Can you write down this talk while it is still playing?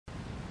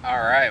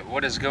Alright,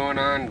 what is going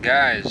on,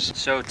 guys?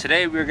 So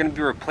today we're going to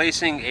be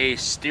replacing a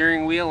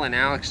steering wheel in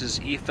Alex's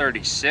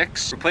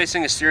E36.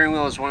 Replacing a steering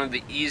wheel is one of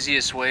the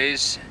easiest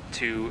ways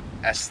to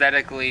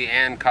aesthetically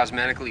and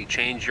cosmetically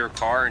change your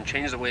car and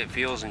change the way it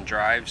feels and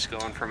drives.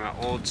 Going from an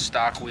old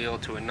stock wheel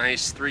to a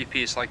nice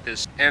three-piece like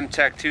this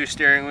M-Tech 2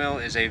 steering wheel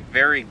is a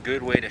very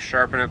good way to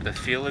sharpen up the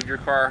feel of your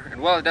car.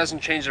 And while it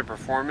doesn't change the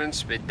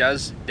performance, it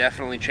does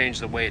definitely change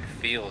the way it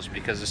feels,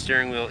 because the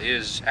steering wheel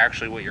is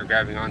actually what you're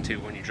grabbing onto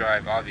when you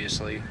drive,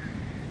 obviously.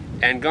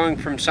 And going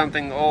from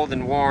something old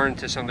and worn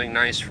to something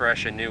nice,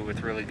 fresh, and new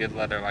with really good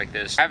leather like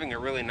this, having a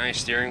really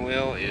nice steering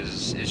wheel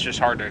is just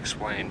hard to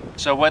explain.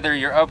 So whether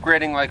you're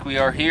upgrading like we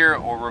are here,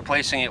 or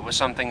replacing it with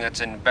something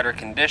that's in better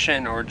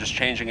condition, or just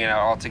changing it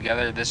out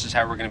altogether, this is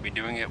how we're going to be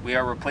doing it. We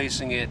are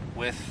replacing it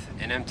with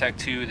an M-Tech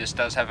 2. This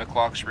does have a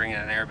clock spring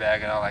and an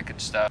airbag and all that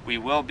good stuff. We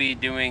will be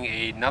doing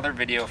another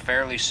video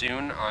fairly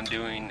soon on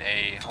doing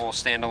a whole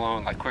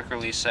standalone, like, quick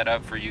release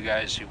setup for you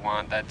guys who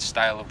want that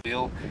style of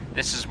wheel.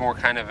 This is more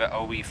kind of an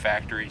OE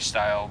factory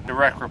style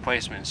direct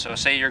replacement. So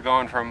say you're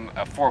going from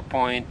a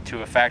 4-point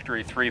to a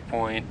factory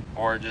 3-point,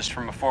 or just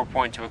from a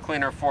 4-point to a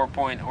cleaner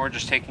 4-point, or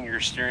just taking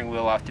your steering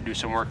wheel off to do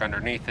some work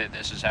underneath it,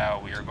 this is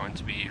how we are going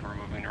to be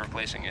removing and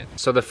replacing it.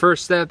 So the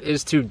first step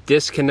is to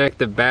disconnect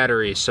the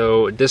battery.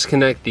 So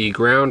disconnect the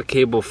ground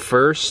cable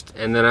first,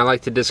 and then I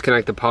like to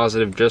disconnect the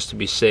positive just to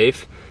be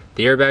safe.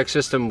 The airbag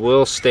system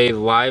will stay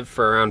live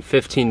for around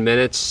 15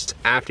 minutes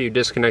after you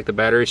disconnect the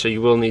battery, so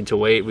you will need to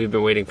wait. We've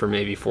been waiting for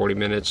maybe 40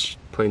 minutes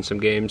playing some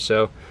games,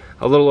 so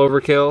a little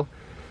overkill,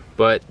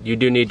 but you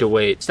do need to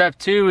wait. Step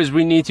 2 is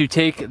we need to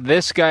take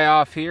this guy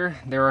off here.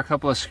 There are a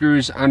couple of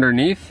screws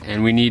underneath,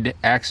 and we need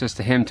access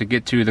to him to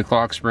get to the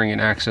clock spring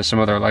and access some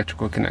other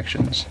electrical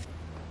connections.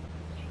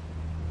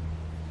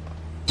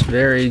 Just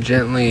very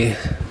gently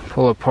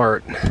pull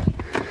apart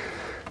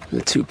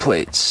the two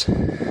plates.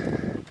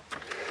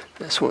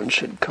 This one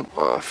should come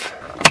off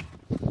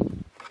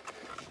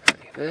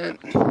like that.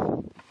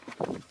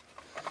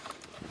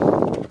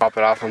 Pop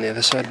it off on the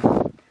other side.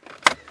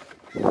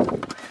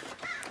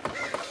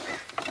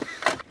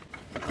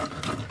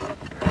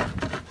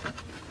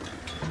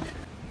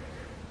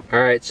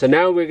 Alright, so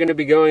now we're going to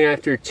be going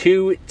after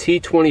two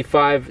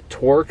T25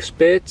 Torx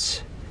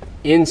bits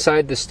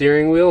inside the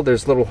steering wheel.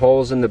 There's little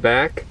holes in the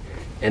back,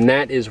 and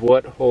that is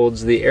what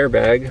holds the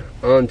airbag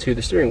onto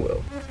the steering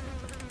wheel.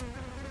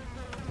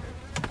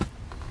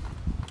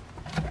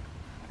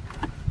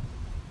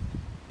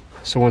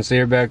 So once the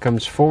airbag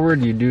comes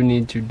forward, you do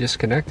need to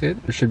disconnect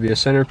it. There should be a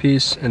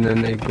centerpiece and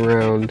then a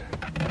ground.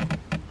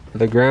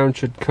 The ground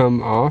should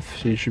come off,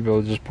 so you should be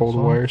able to just pull the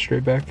wire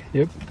straight back.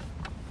 Yep.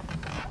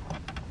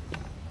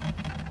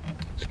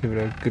 Just give it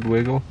a good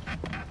wiggle.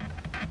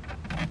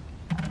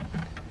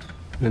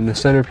 And the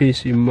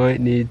centerpiece, you might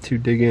need to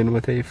dig in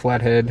with a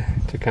flathead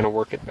to kind of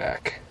work it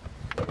back.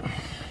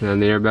 And then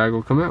the airbag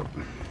will come out.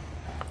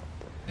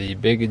 The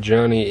big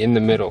Johnny in the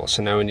middle.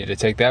 So now we need to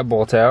take that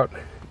bolt out.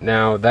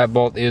 Now that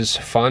bolt is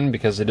fun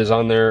because it is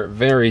on there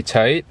very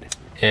tight,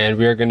 and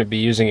we are going to be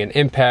using an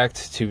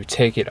impact to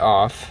take it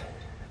off.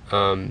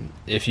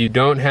 If you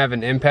don't have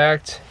an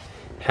impact,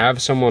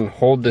 have someone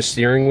hold the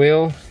steering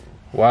wheel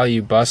while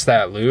you bust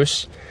that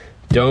loose.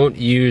 Don't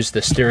use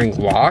the steering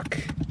lock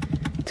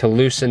to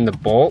loosen the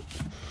bolt,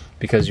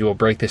 because you will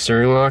break the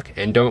steering lock,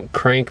 and don't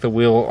crank the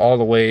wheel all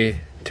the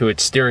way to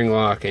its steering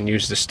lock and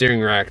use the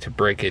steering rack to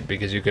break it,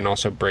 because you can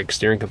also break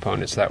steering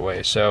components that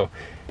way. So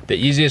the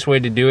easiest way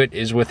to do it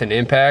is with an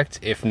impact.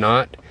 If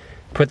not,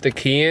 put the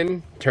key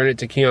in, turn it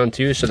to key on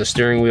 2 so the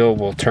steering wheel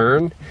will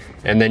turn,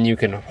 and then you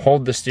can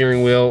hold the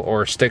steering wheel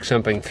or stick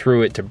something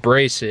through it to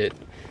brace it,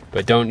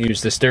 but don't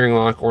use the steering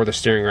lock or the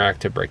steering rack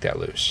to break that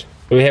loose.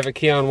 We have a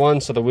key on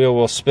 1 so the wheel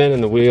will spin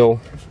and the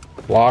wheel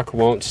lock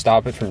won't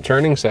stop it from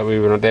turning, so that way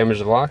we don't damage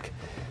the lock.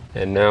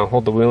 And now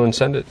hold the wheel and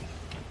send it.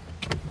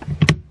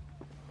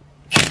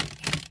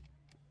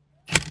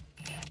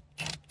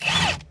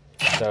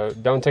 So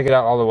don't take it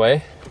out all the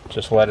way,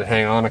 just let it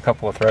hang on a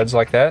couple of threads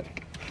like that.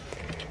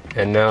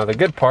 And now the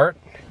good part,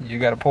 you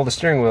got to pull the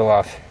steering wheel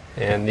off,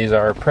 and these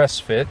are press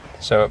fit,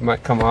 so it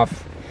might come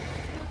off,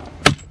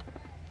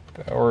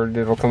 or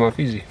it'll come off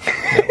easy.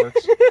 That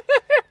works.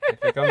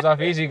 If it comes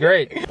off easy,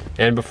 great.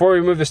 And before we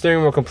remove the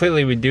steering wheel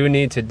completely, we do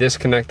need to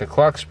disconnect the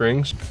clock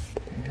springs.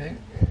 Okay.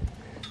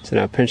 So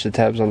now pinch the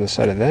tabs on the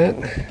side of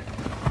that,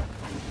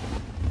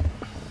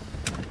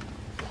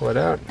 pull it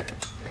out,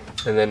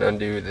 and then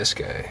undo this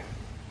guy.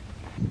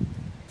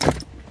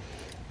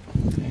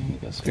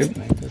 Good.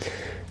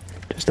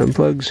 Just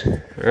unplugs.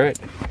 Alright.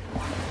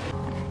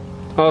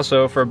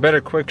 Also, for a better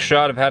quick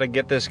shot of how to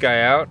get this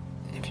guy out,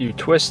 if you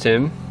twist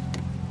him,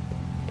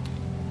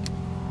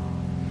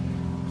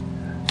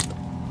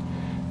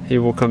 he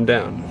will come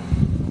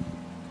down.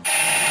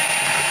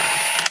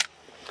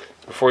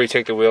 Before you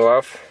take the wheel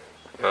off,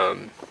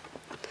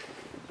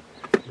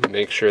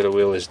 make sure the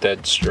wheel is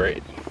dead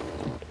straight.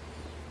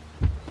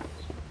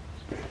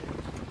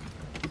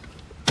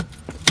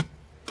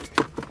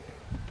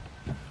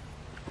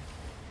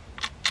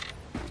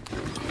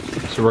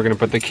 So we're going to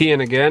put the key in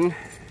again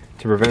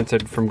to prevent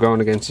it from going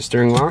against the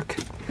steering lock.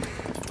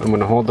 I'm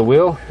going to hold the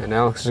wheel, and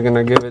Alex is going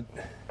to give it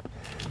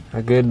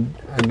a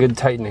good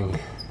tightening.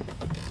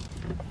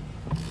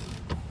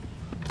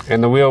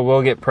 And the wheel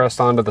will get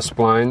pressed onto the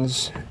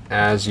splines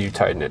as you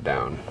tighten it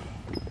down.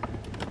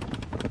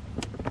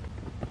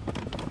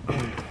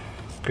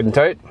 Good and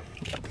tight?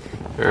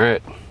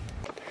 Alright.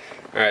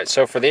 Alright,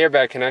 so for the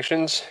airbag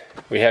connections,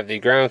 we have the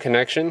ground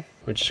connection,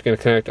 which is going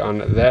to connect on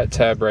that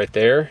tab right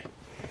there.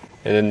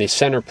 And then the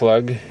center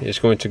plug is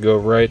going to go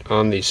right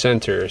on the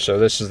center. So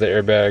this is the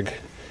airbag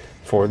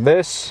for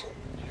this.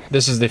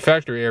 This is the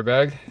factory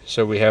airbag,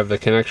 so we have the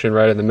connection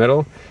right in the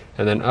middle.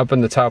 And then up in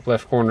the top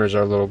left corner is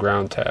our little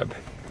ground tab.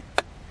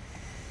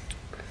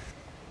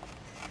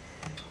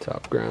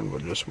 Top ground will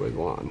just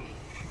wiggle on.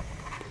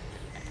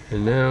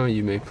 And now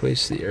you may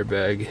place the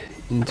airbag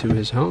into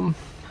his home.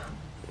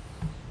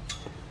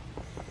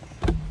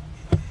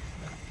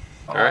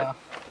 Alright,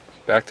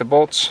 back to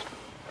bolts.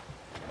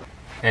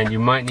 And you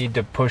might need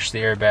to push the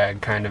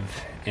airbag kind of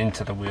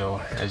into the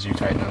wheel as you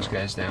tighten those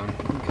guys down.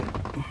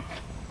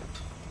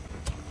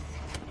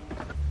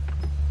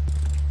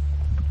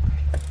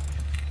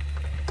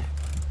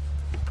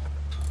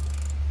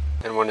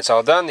 And when it's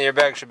all done, the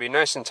airbag should be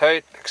nice and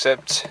tight,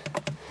 except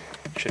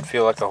it should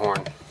feel like a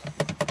horn.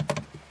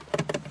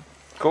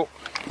 Cool.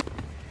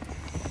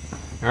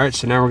 Alright,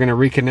 so now we're going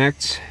to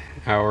reconnect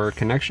our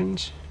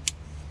connections.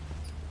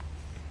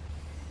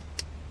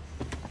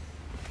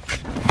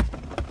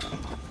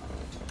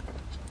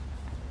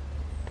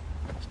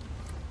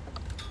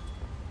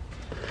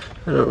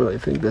 I don't really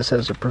think this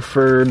has a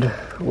preferred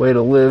way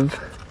to live,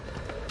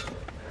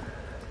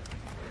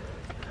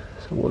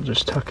 so we'll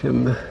just tuck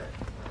him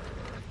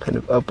kind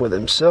of up with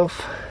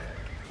himself.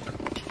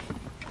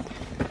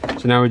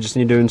 So now we just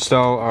need to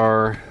install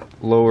our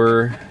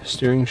lower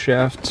steering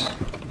shaft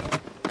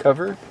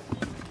cover.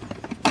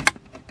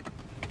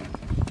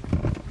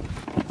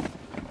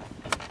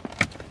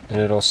 And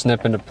it'll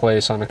snip into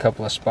place on a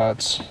couple of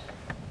spots.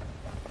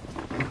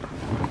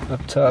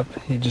 Up top,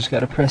 you just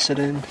gotta press it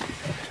in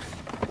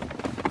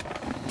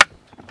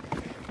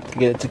to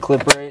get it to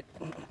clip right.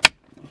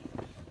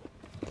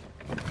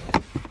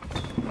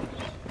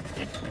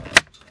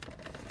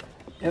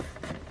 Yep.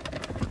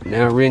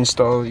 Now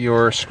reinstall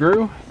your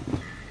screw.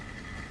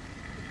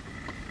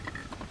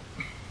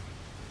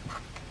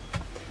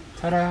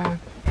 Ta-da!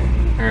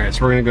 Alright,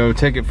 so we're gonna go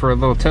take it for a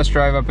little test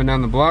drive up and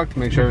down the block to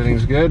make sure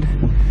everything's good.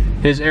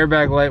 His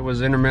airbag light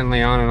was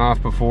intermittently on and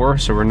off before,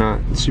 so we're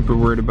not super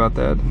worried about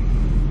that.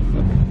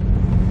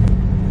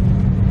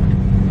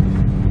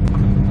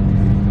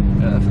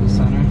 Yeah, for the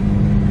center.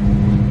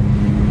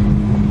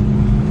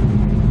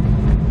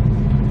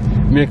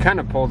 I mean, it kind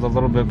of pulled a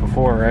little bit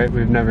before, right?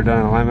 We've never done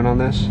an alignment on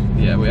this.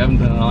 Yeah, we haven't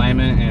done an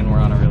alignment, and we're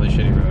on a really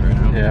shitty road right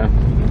now. Yeah.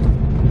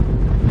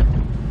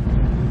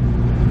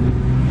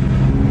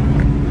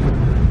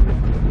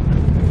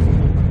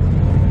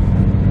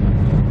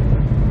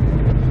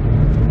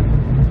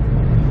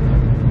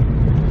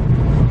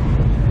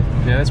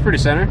 Yeah, that's pretty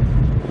center.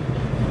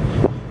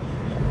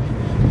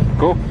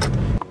 Cool.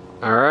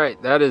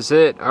 Alright, that is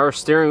it. Our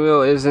steering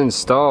wheel is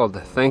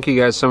installed. Thank you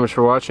guys so much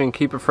for watching.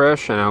 Keep it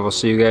fresh, and I will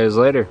see you guys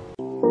later.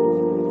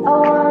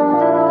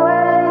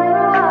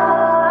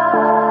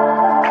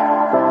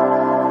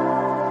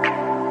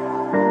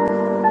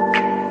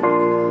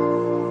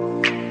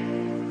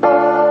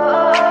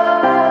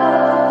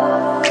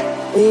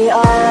 We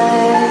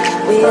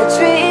are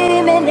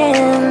dreaming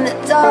in the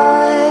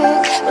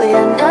dark. We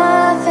are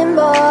nothing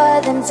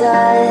more than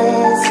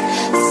dust.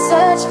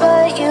 Search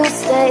but you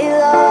stay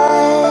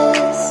lost.